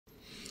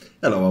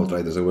Hello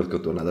Outriders and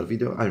welcome to another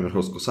video. I'm your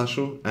host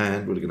Kosashu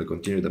and we're gonna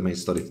continue the main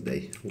story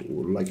today.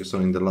 Like you saw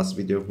in the last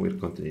video, we're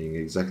continuing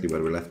exactly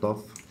where we left off.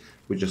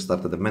 We just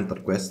started the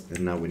mentor quest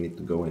and now we need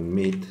to go and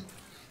meet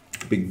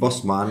Big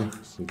Boss Man,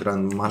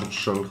 Grand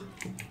Marshal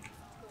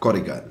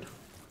Corrigan.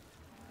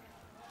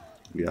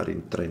 We are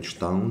in Trench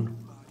Town.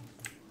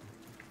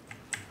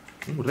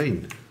 Oh,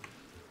 rain.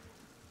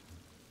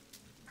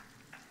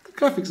 The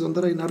graphics on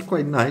the rain are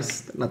quite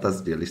nice. They're not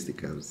as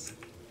realistic as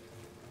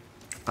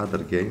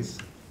other games.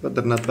 But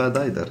they're not bad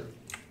either.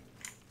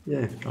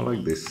 Yeah, I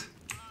like this.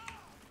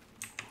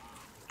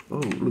 Oh,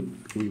 look,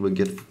 we will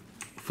get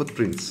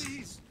footprints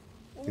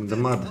in the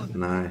mud.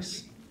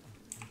 Nice.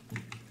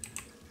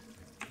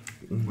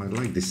 I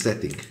like this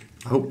setting.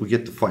 I hope we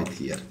get to fight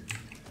here.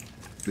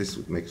 This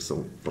would make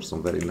for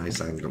some very nice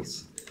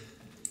angles.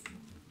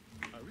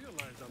 I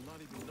realize I'm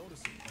not even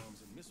noticing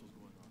bombs and missiles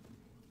going on.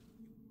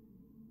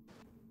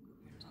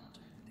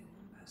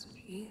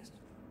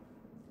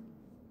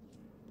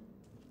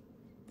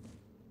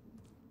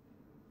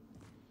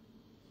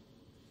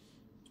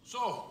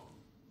 So,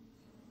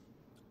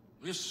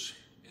 this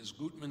is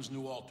Gutman's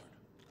new altered.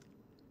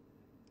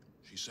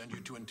 She sent you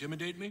to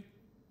intimidate me?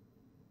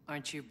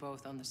 Aren't you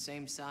both on the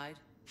same side?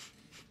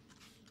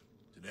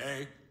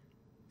 Today?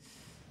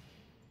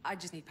 I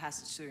just need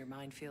passage through your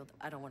minefield.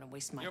 I don't want to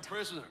waste my You're a time.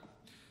 prisoner.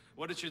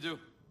 What did you do?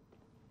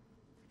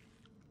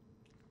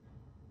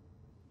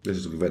 This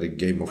is very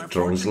Game My of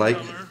Thrones like.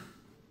 fortune teller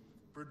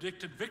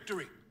predicted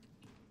victory.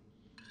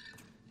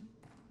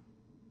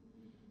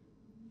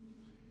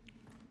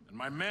 And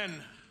my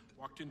men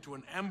walked into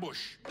an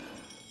ambush.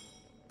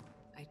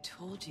 I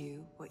told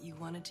you what you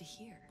wanted to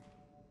hear.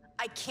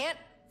 I can't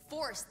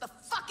force the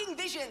fucking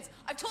visions!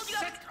 I've told you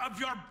Sick of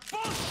your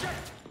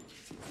bullshit!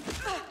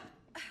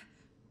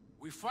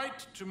 We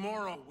fight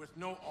tomorrow with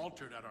no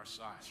altered at our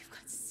side. You've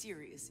got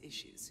serious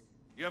issues.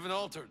 You have an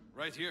altered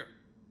right here.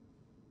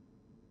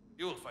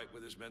 You will fight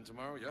with his men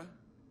tomorrow, yeah?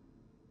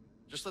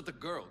 Just let the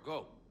girl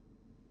go.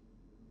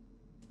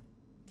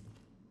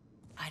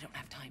 I don't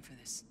have time for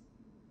this.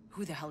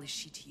 Who the hell is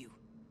she to you?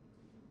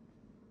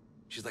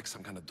 She's like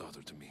some kind of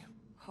daughter to me.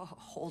 Oh,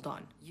 hold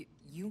on.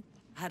 You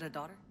had a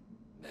daughter?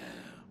 Nah.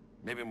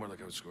 Maybe more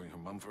like I was screwing her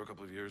mom for a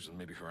couple of years, and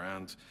maybe her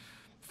aunt.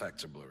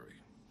 Facts are blurry.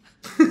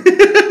 I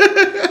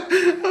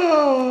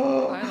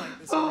like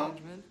this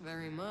arrangement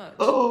very much.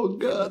 Oh Both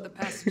god. the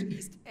passage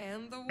east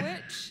and the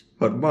witch.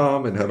 Her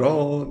mom and her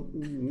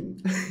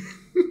own.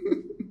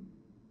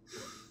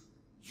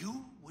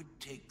 You would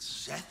take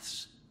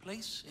Seth's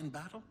place in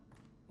battle?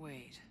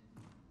 Wait.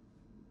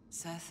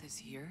 Seth is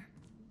here?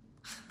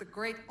 The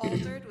Great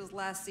Altered was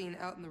last seen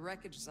out in the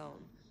Wreckage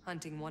Zone,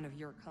 hunting one of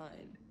your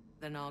kind.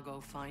 Then I'll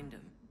go find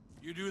him.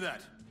 You do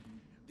that.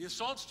 The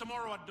assault's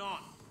tomorrow at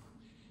dawn.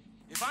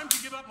 If I'm to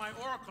give up my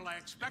oracle, I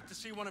expect to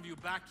see one of you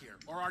back here,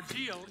 or our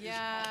deal is...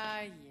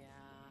 Yeah.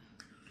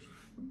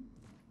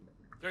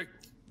 Hey.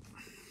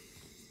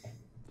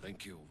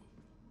 Thank you.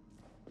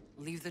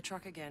 Leave the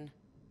truck again,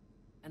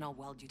 and I'll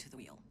weld you to the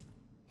wheel.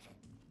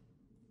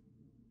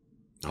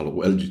 I'll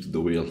weld you to the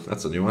wheel.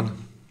 That's a new one.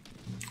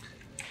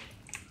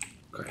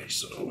 Okay,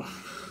 so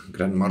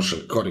Grand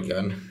Marshal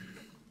Corrigan.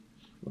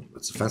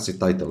 That's a fancy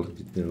title.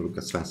 It didn't look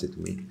as fancy to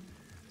me.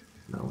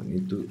 Now we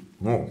need to...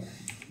 Oh.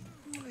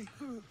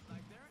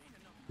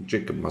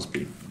 Jacob must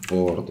be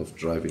bored of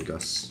driving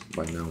us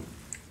by now.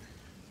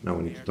 Now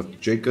we need to talk to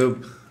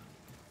Jacob.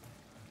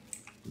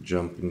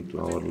 Jump into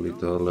our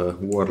little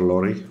war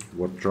lorry,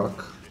 war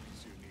truck.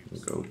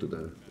 And go to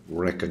the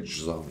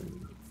Wreckage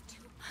Zone.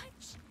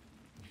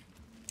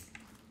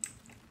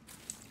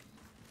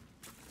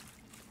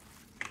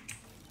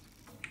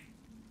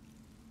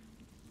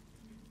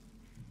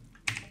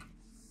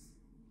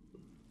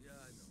 Yeah,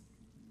 I know.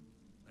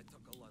 I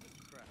took a lot of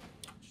crap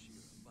last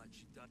year, but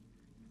she done.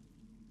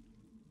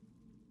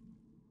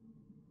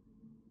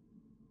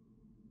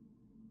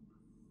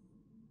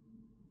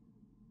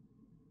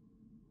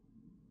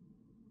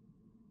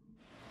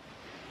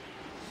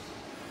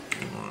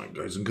 Alright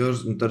guys and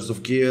girls, in terms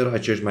of gear, I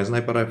changed my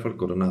sniper rifle,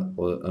 got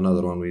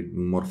another one with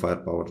more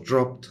firepower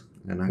dropped,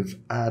 and I've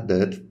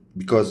added,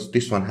 because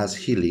this one has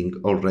healing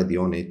already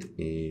on it,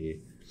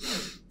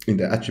 in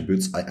the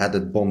attributes, I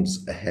added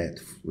bombs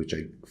ahead, which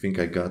I think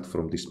I got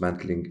from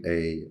dismantling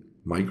a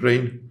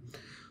migraine.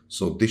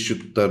 So this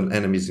should turn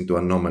enemies into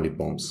anomaly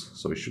bombs,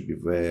 so it should be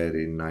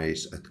very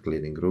nice at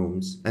cleaning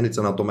rooms. And it's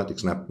an automatic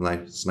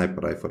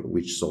sniper rifle,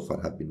 which so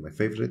far have been my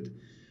favorite.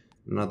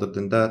 And other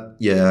than that,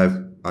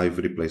 yeah, I've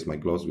replaced my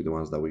gloves with the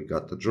ones that we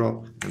got to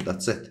drop, and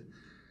that's it.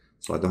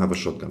 So I don't have a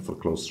shotgun for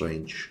close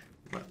range,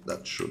 but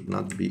that should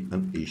not be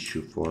an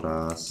issue for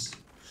us.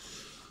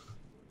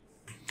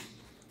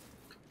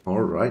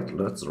 Alright,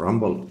 let's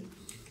rumble.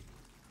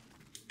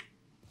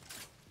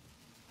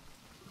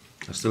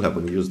 I still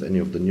haven't used any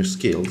of the new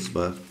skills,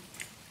 but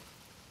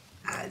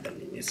I don't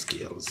need new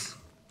skills.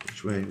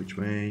 Which way, which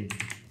way?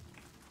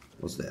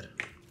 What's there?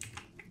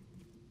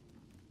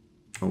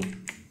 Oh.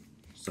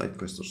 Side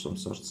quest or some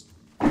sorts.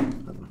 I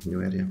don't know,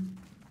 new area.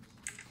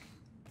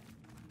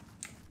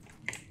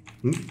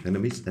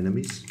 Enemies,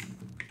 enemies.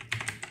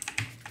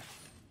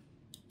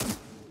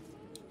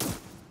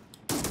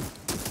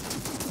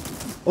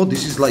 Oh,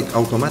 this is like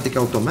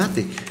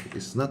automatic.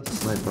 It's not a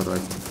sniper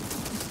rifle.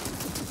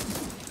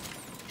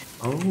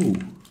 Oh.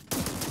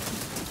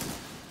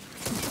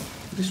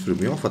 This threw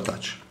me off a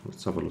touch.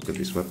 Let's have a look at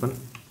this weapon.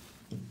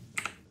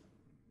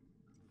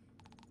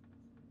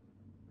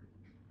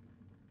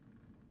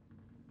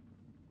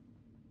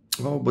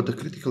 Oh, but the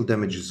critical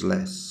damage is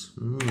less.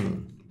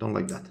 Don't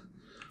like that.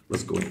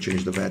 Let's go and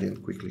change the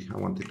variant quickly. I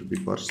want it to be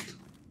burst.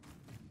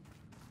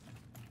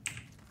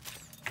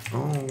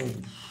 Oh,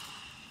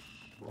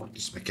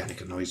 this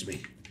mechanic annoys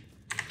me.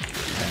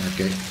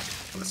 Okay,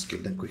 let's kill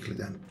them quickly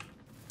then.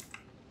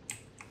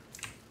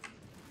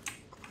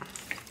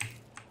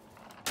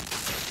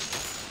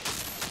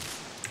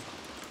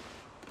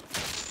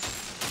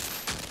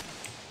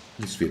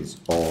 This feels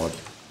odd.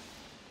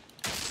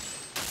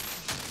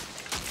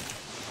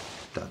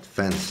 That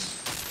fence.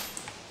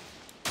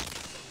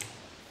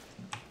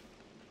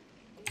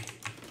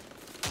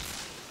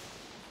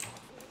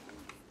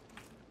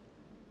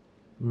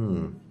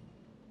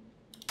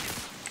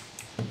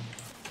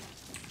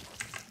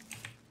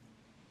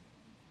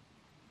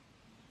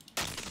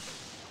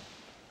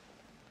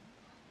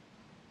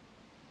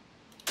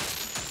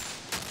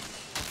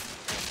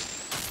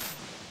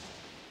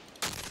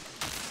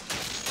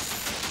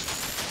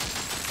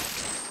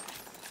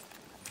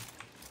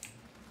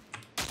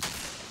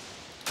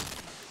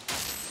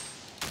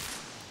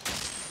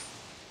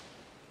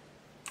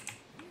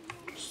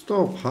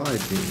 Stop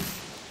hiding.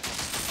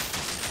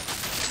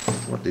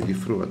 What did he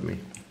throw at me?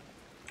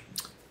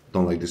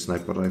 Don't like the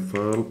sniper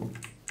rifle.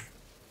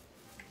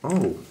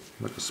 Oh,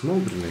 like a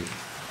smoke grenade.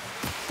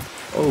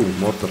 Oh,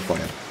 mortar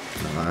fire.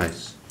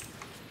 Nice.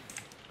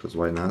 Because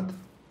why not?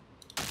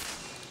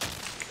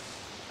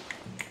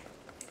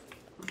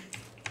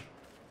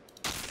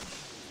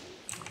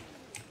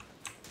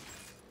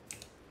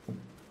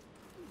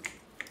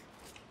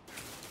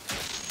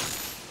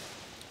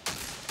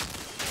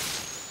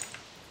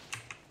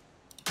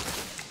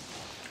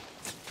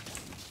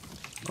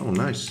 Oh,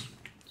 nice.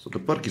 So the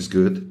perk is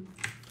good.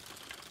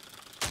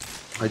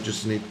 I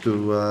just need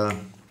to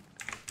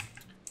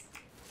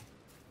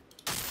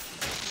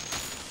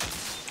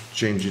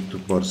change it to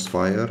burst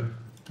fire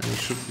and it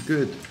should be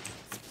good.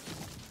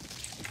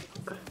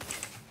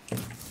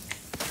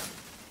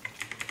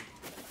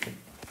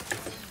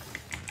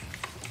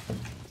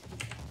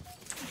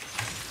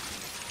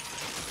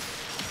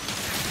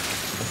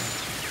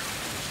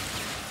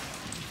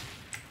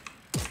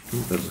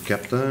 There's a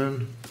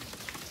captain.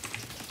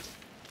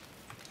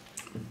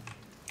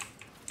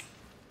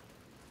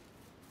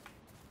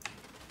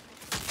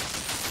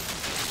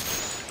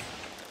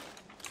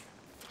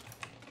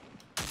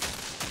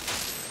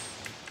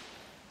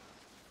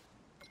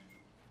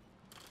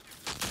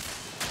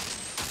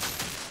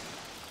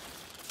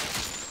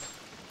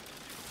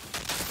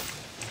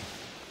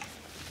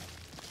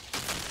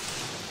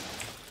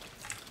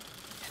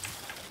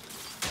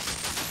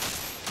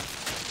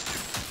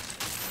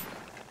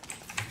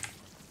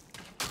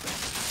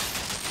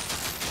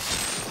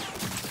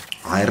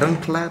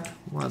 Ironclad?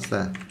 What's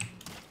that?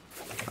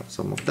 Have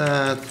some of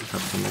that,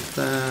 have some of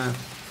that.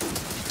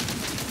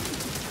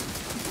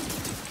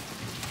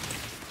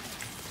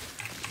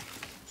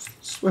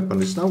 This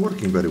weapon is not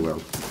working very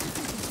well.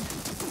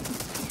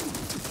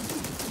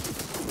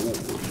 Oh,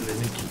 you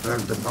need to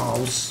turn the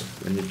mouse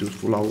when you do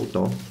full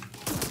auto.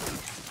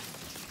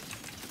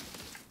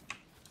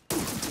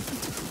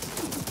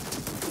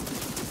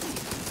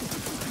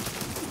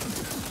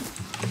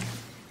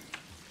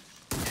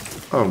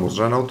 I almost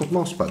ran out of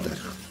mousepad there.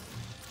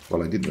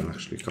 Well, I did run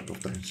actually a couple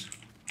of times.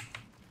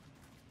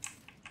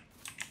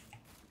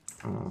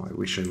 Oh, I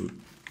wish I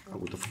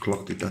would have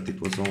clocked it that it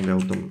was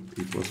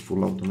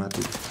full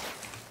automatic.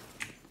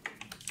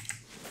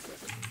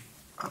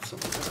 Have some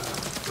of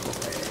that. Go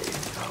away.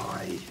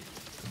 Die.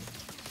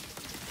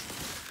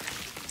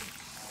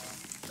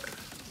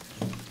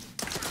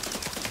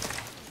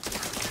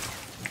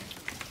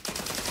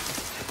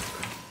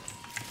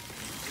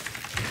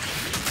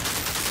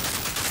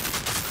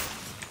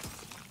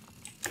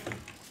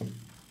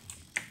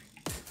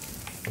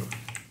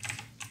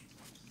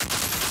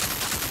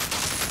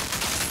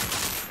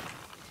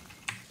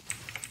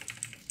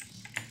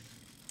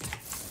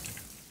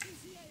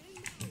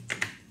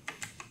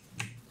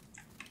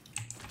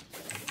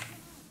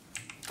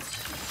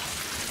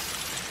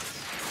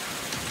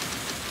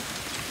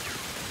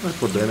 I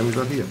thought the enemies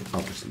are here.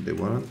 Obviously they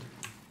weren't.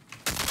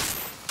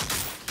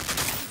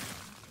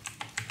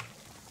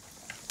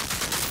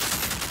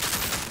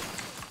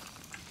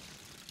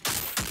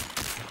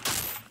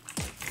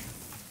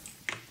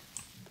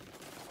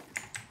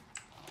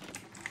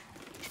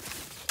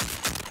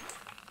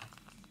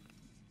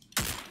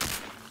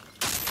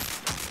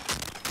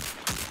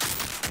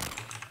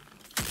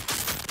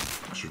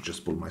 I should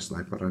just pull my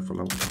sniper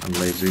rifle out. I'm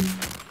lazy.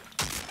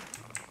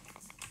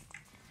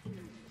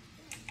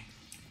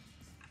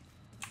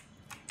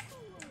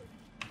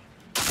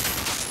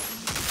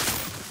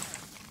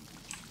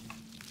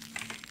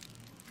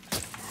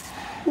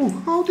 Oh,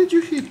 how did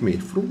you hit me?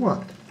 For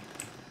what?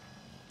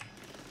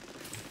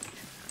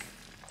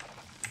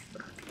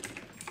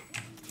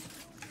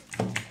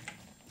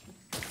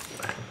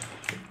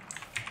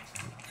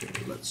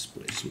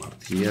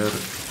 here.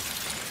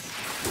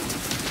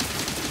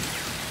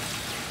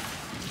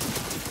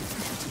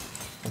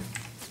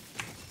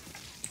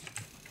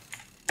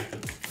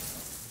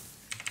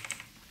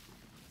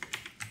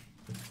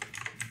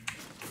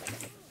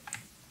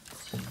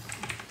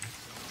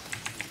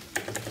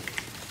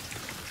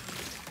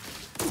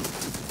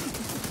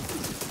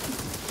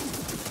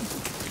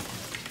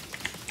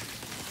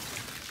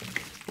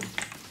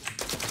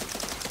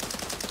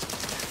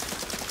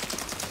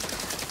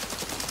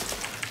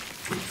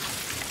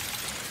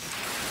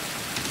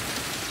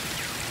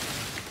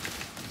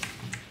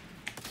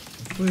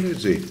 Where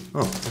is he?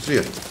 Oh, it's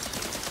here.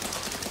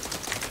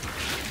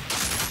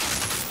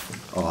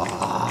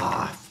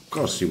 Ah, of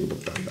course he would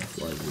have done that.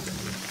 Why wouldn't he?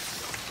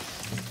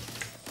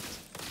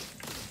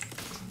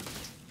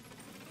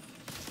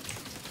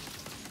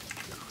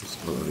 It's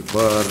probably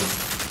burned.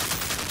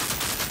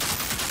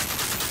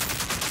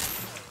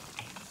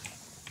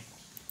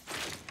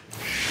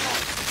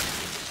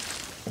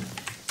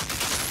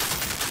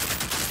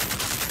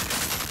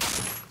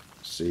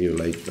 See you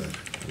later,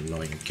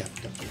 annoying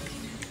captain.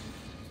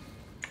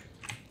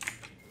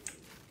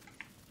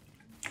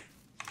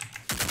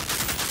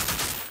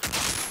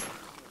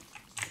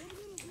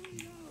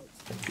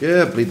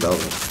 Yeah, bleed out.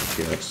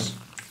 Who cares?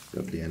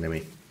 You're the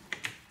enemy.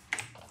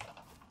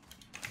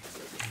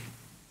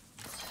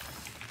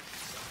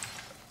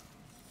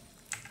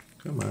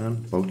 Come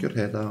on, poke your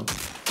head out.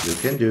 You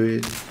can do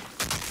it.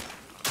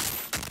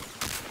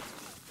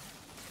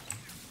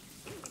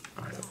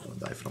 I don't want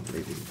to die from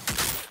bleeding.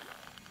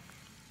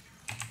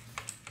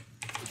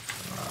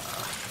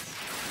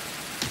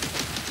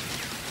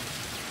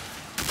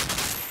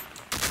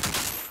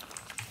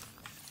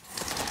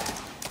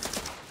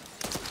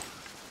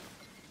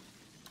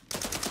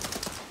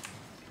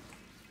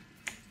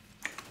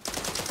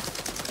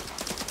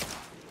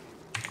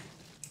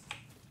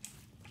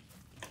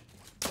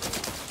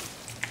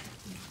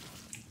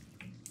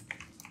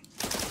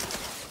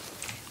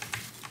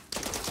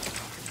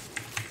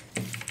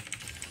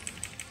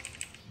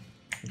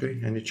 Okay,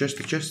 any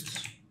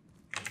chests?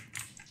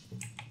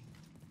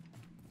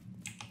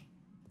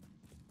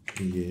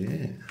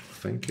 Yeah,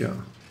 thank you. I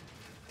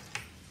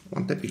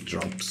want epic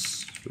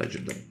drops,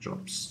 legendary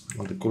drops. I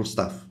want the cool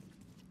stuff.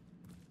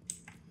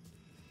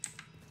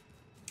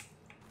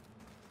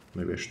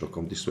 Maybe I should have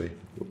come this way.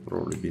 Would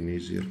probably been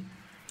easier.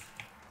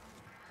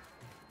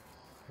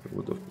 It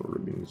would have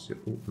probably been easier.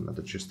 Oh,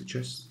 another chest.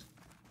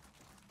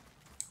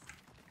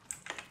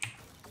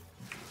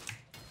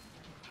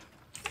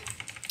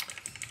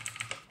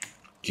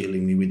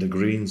 Killing me with the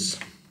greens.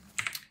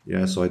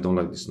 Yeah, so I don't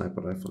like the sniper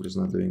rifle. It's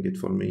not doing it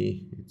for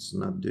me. It's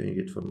not doing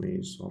it for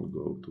me, so I'll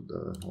go to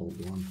the old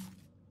one.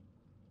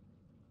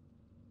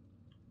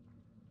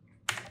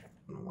 I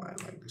don't know why I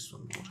like this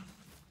one more.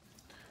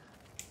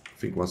 I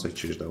think once I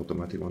change the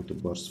automatic one to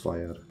burst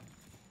fire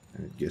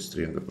and it gets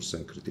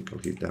 300% critical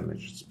hit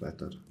damage, it's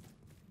better.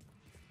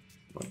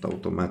 But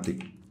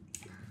automatic,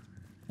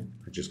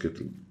 I just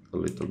get a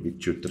little bit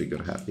too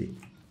trigger happy.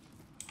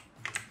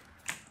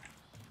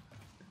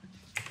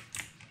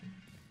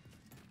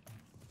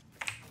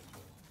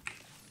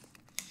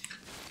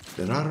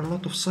 There are a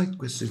lot of side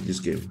quests in this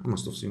game. I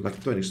must have seen like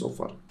 20 so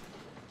far.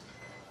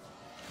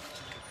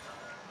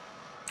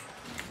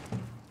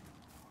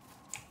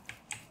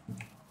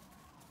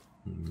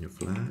 New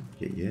flag,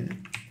 yeah.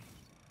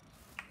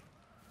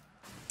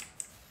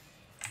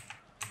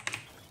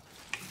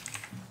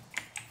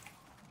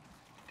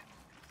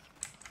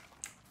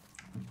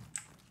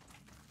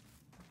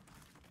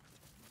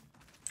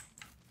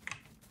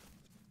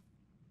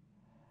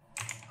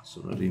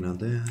 So arena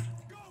there.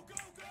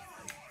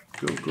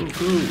 Go! Have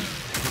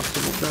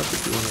some of that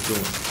if you wanna go.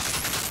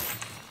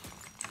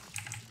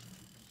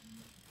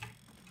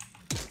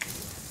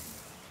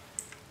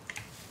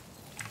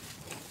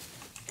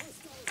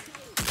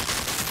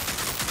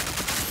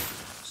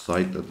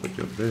 Sighted, but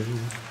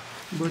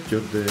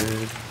you're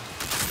dead.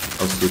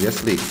 Oh,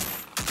 seriously?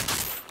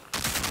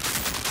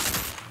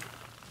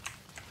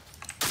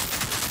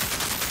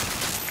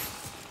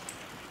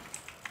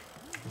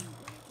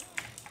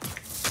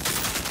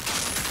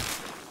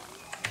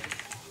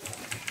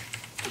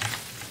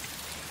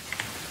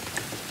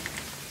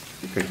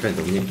 I kind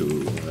of need to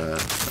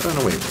run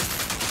away.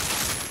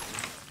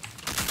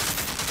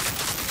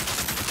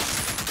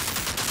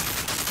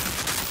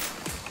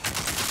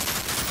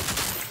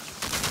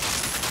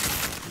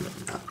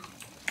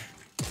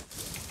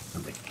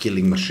 I'm a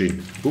killing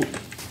machine. Ooh.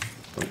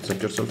 Don't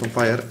set yourself on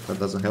fire. That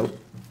doesn't help.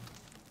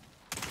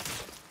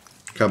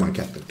 Come on,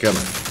 Captain. Come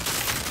on.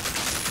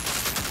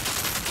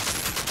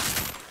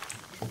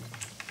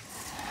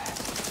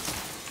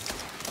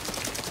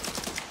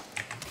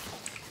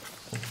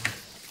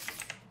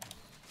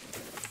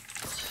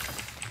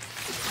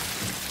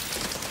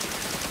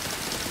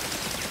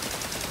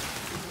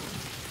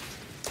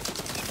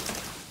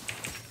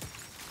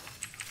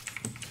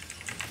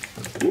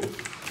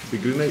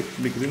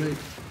 Big grenade.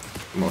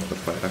 Mortar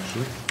fire,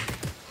 actually.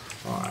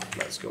 Alright,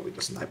 let's go with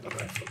the sniper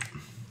rifle.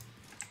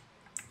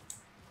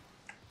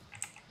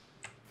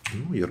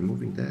 Oh, you're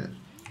moving there.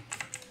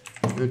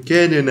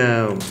 Can you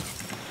now?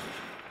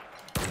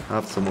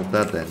 Have some of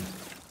that then.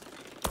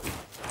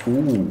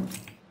 Ooh.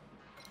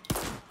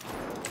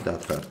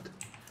 That hurt.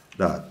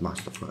 That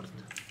must have hurt.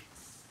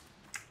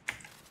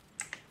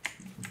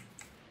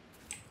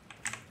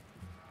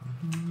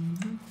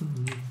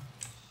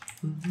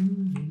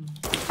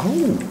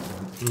 Oh!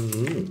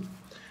 Mm-hmm.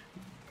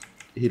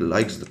 He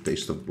likes the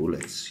taste of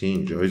bullets. He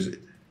enjoys it.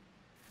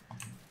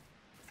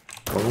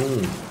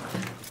 Boom.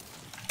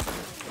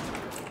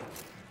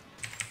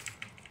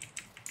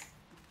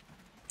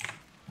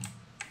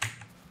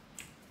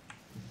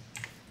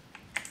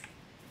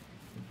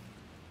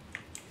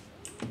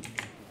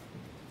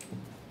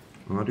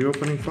 Are you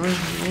opening fire?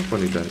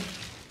 Open it then.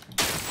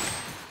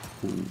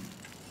 Ooh,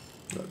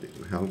 that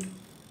didn't help.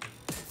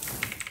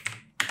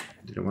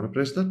 Didn't want to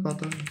press that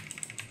button.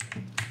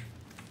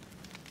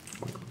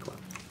 Come on.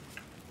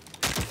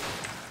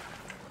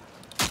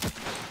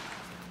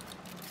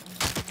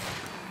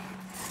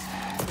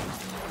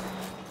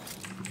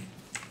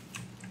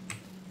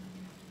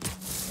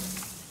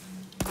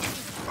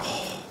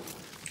 Oh,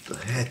 the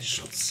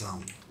headshot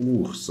sound.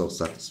 Ooh, so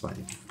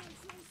satisfying.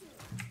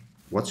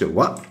 What's your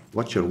what?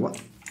 What's your what?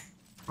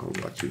 I'll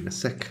watch you in a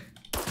sec.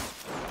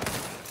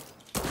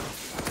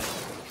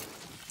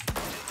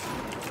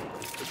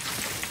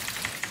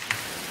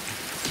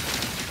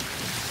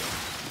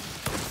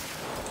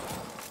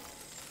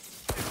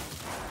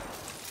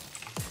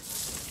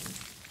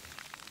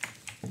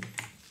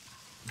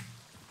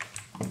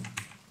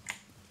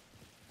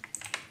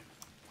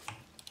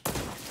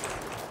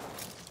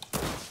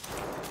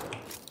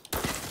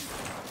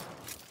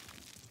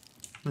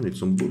 I need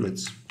some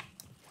bullets.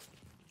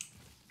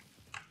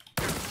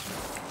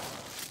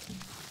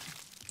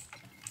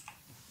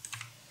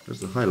 There's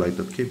the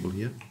highlighted cable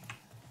here.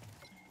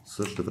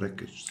 Search the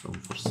wreckage zone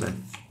for Seth.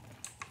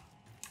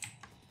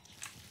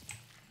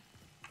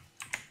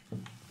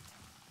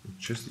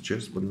 Chesty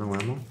chest, but no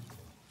ammo.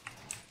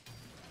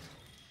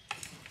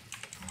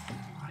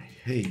 I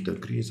hate the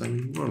greens. I'm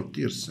in world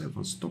tier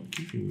 7. Stop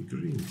giving me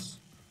greens.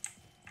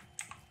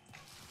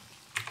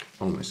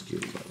 All my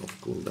skills are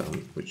off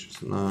cooldown, which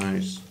is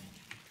nice.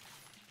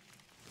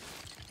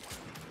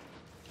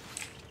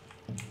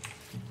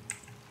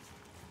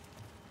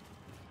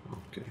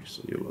 Okay,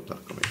 so you lot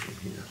are coming from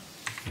here.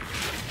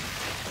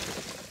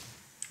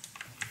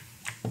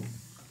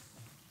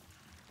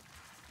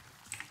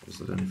 Was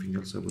there anything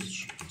else I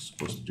was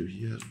supposed to do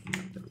here?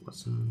 No, there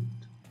wasn't.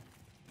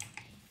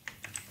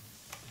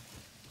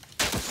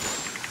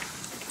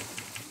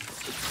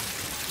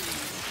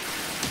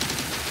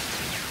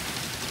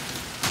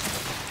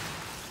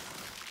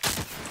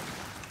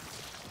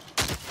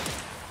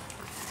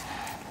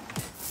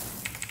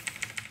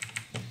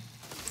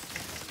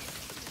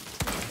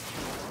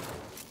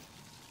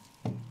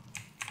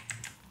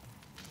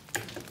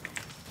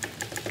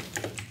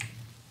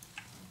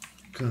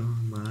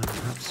 Come on,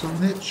 have some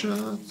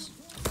headshots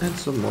and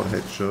some more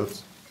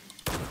headshots.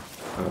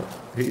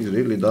 He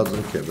really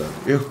doesn't care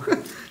about you.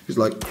 He's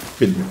like,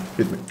 hit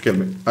me, kill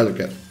me. I don't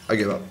care. I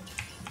give up.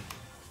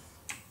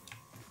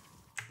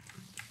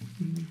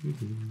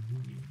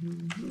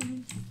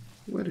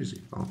 Where is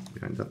he? Oh,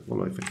 behind that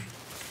wall, I think.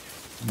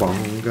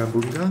 Bonga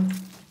boonga.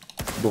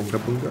 Bonga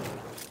boonga.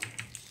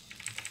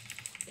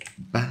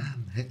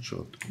 Bam,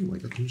 headshot. Oh, I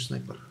got a new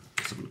sniper.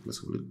 Let's have a look, let's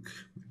have a look.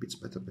 Maybe it's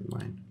better than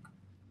mine.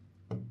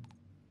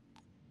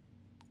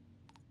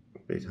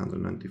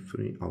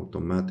 893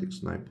 automatic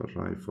sniper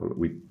rifle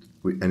with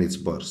and it's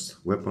burst.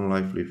 Weapon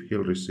life leaf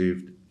heal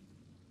received.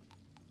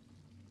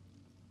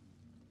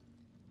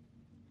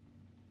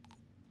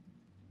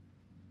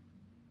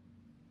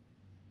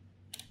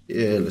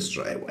 Yeah, let's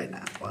try. Why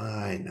not?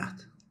 Why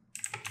not?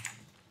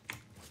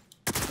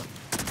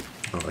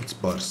 Oh, it's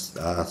burst.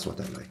 That's what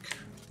I like.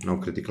 No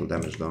critical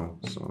damage though,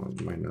 so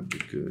it might not be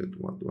good.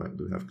 What do I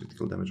do? We have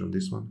critical damage on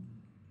this one?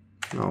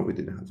 No, we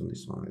didn't have on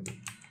this one either.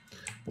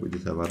 We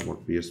did have armor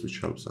pierce, which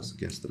helps us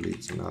against the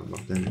leads and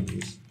armored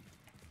enemies.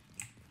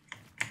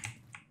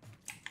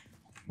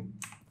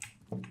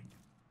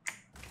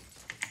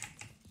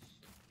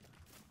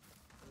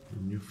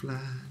 New flag,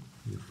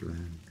 new flag.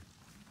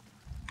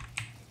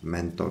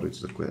 Mentor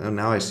is the question.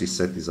 Now I see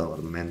Seth is our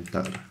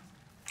mentor.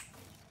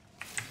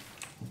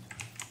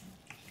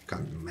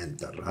 Can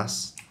mentor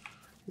us?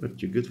 We're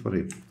too good for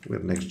him. We're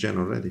next gen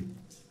already.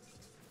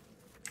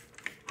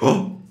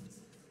 Oh!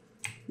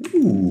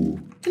 Ooh!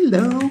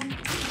 Hello!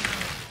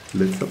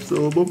 Let's have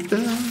some of that.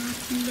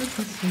 Let's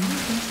have some of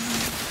that.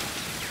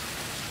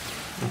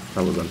 Oh,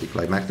 that was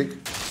anticlimactic.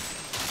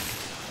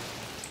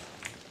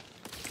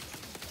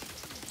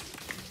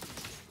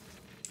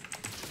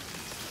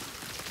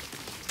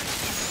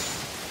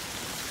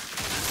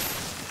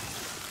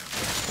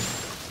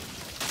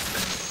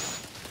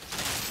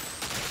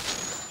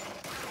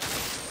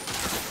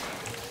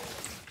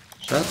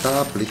 Shut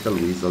up, little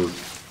weasel.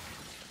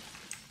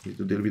 Need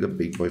to deal with the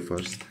big boy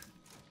first.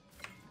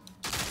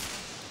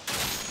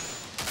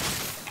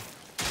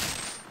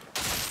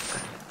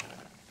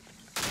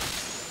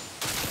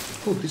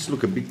 Oh, these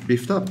look a bit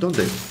beefed up, don't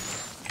they?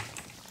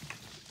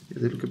 They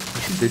They look at, I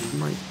think they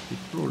might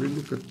probably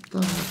look at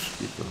touch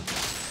people.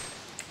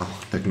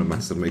 Oh,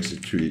 Technomancer makes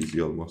it too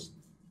easy almost.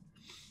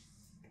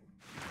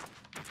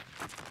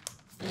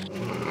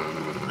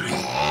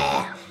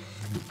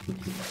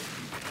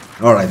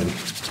 Alright then.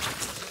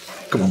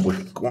 Come on, boy.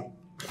 Come on.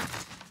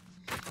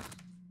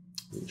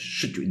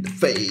 Shoot you in the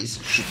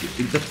face. Shoot you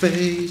in the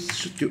face.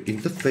 Shoot you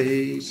in the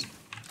face.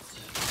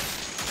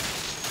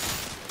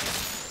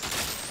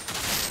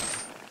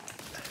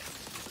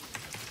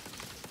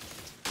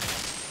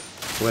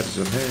 Where's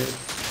your head?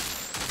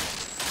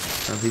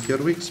 I'll hit your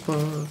weak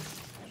spot.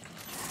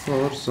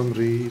 For some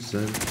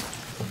reason.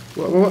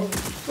 Whoa, whoa, whoa.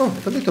 Oh,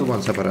 the little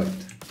ones have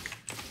arrived.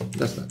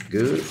 That's not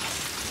good.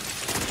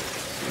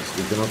 Let's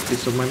give them a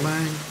piece of my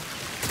mind.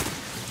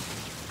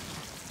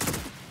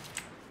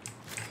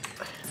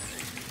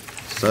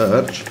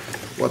 Search.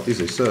 What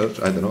is a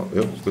search? I don't know.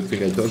 Oh, good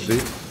thing I dodged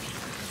it.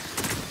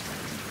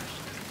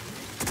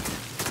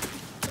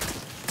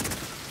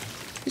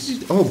 Is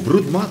it? Oh,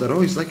 Brood Mother.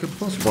 Oh, it's like a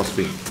boss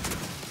thing.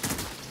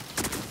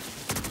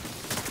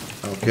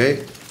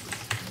 Okay.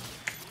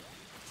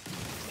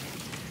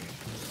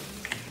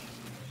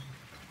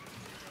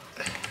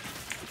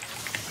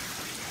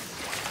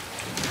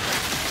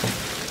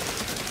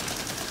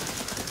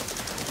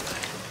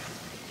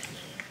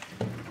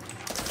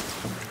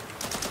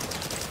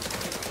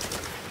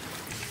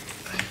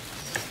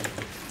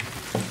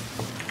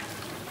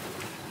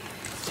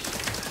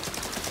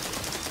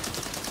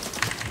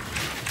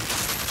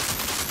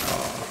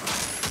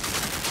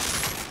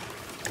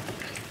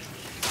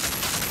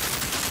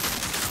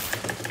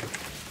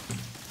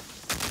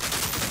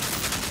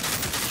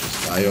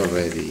 Die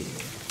already.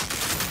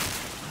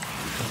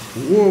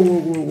 Whoa, whoa,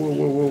 whoa, whoa,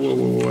 whoa, whoa, whoa,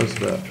 whoa, what's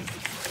that?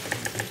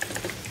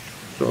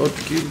 Don't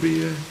kill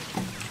me.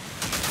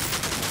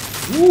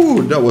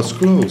 Ooh, that was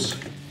close.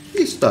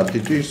 He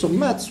started doing some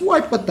mad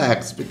swipe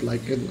attacks with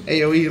like an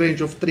AoE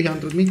range of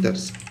 300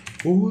 meters.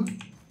 Oh,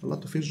 a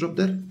lot of things dropped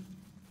there.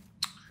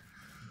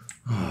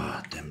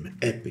 Ah, damn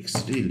epics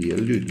really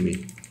elude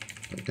me.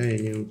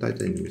 Titanium,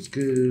 titanium is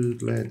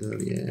good. Leather,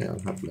 yeah, I'll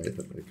have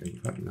leather. I can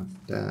have enough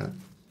of that.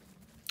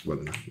 Well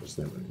enough, there's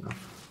never enough.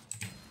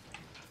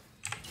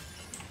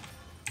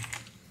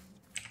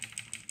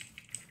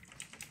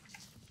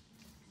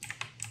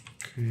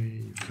 Okay,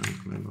 you can't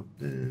climb up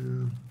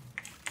there.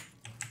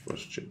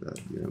 First check that,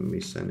 didn't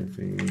miss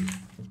anything.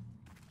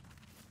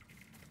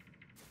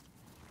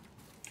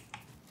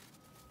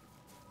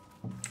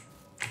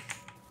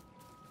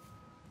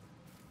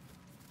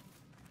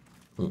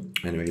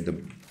 Anyway,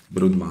 the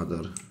Brood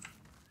Mother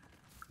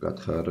got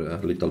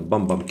her little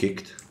bum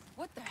kicked.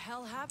 What the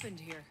hell happened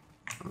here?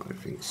 I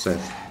think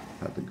Seth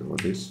had to go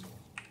with this.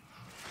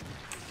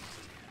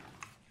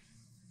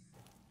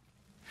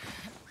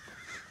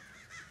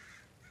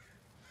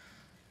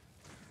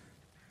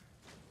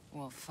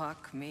 Well,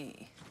 fuck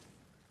me.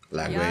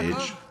 Language.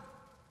 Jakub?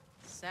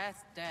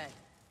 Seth dead.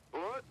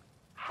 What?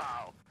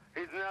 How?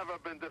 He's never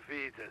been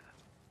defeated.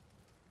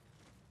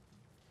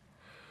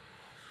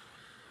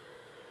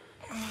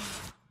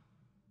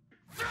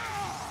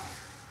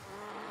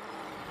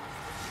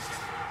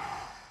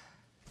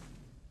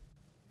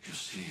 You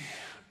see,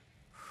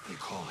 they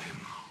call him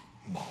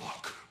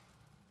Moloch.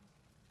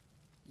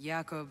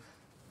 Jakub,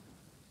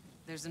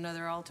 there's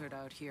another altered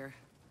out here.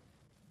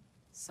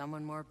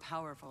 Someone more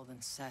powerful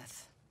than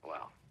Seth.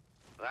 Well,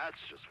 that's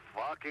just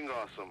fucking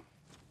awesome.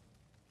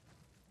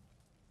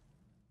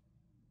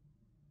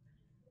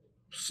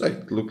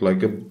 Seth looked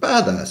like a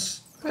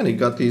badass. And he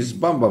got his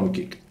bum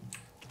kicked.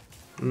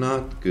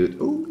 Not good.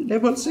 Oh,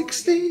 level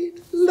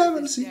 16.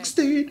 Level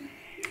 16.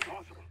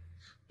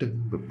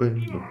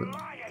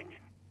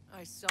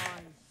 I saw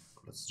him.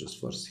 Let's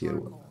just first hear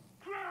one.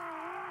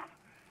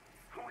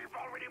 We've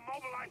already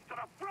mobilized to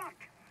the front.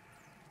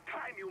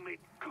 Time you made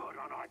good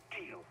on our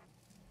deal.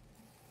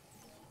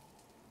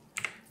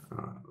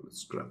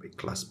 Let's grab a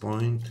class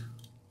point.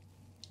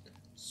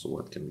 So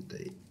what can we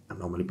take?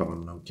 Anomaly power,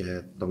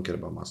 don't care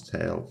about must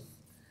health.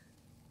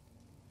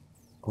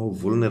 Oh,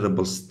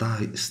 vulnerable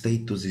status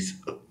is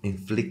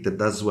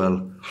inflicted as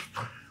well.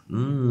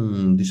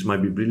 This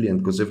might be brilliant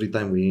because every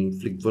time we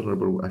inflict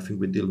vulnerable, I think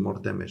we deal more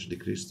damage.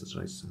 Decrease the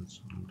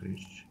resistance on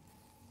reach.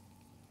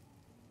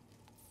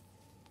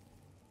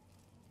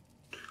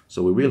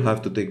 So we will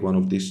have to take one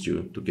of these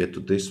two to get to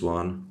this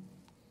one.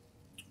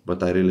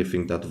 But I really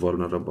think that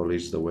vulnerable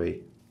is the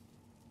way.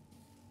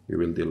 We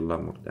will deal a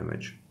lot more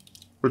damage.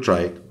 We'll try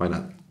it, why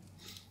not?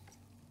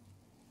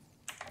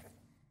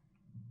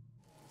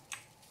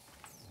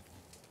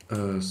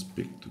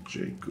 Speak to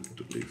Jacob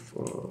to leave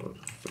for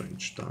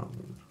French town.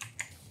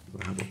 Do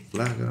I have a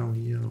flag around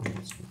here? Or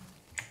what's going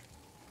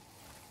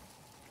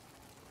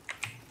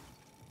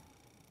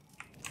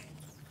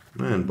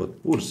on? Man,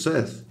 but poor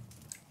Seth.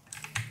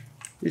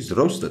 He's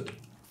roasted.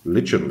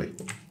 Literally.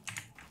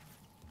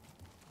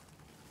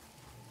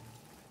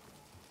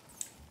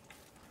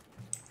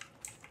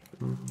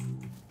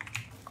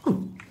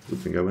 Oh, good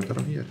thing I went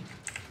around here.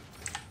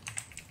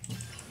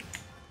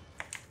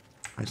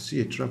 I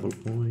see a travel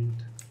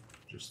point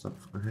just up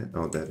ahead.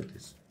 Oh, there it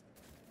is.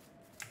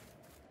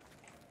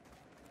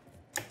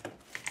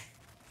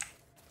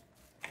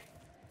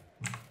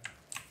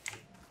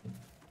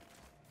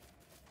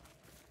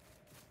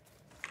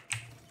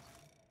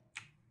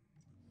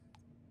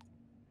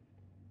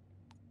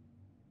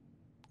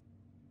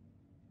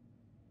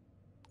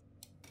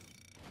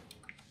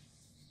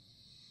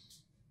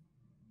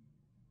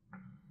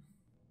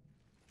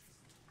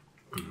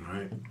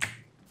 my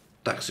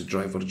taxi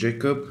driver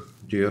Jacob,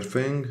 do your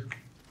thing.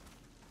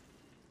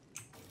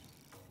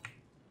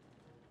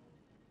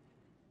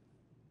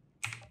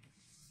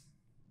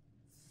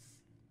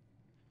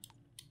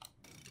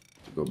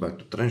 To go back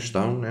to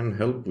Trenchtown and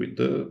help with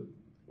the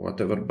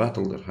whatever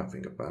battle they're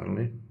having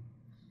apparently.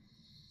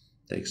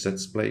 Take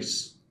Seth's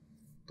place.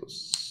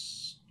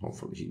 Because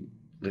hopefully he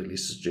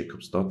releases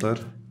Jakubs' daughter.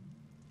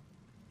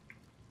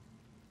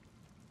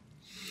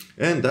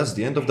 And that's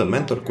the end of the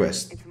mentor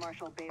quest.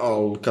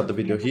 I'll cut the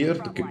video here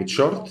to keep it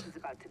short.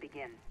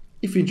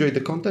 If you enjoyed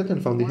the content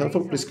and found it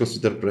helpful, please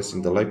consider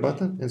pressing the like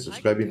button and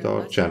subscribing to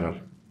our channel.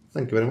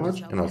 Thank you very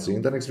much, and I'll see you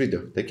in the next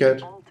video. Take care.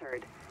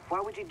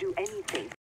 Why would you do anything?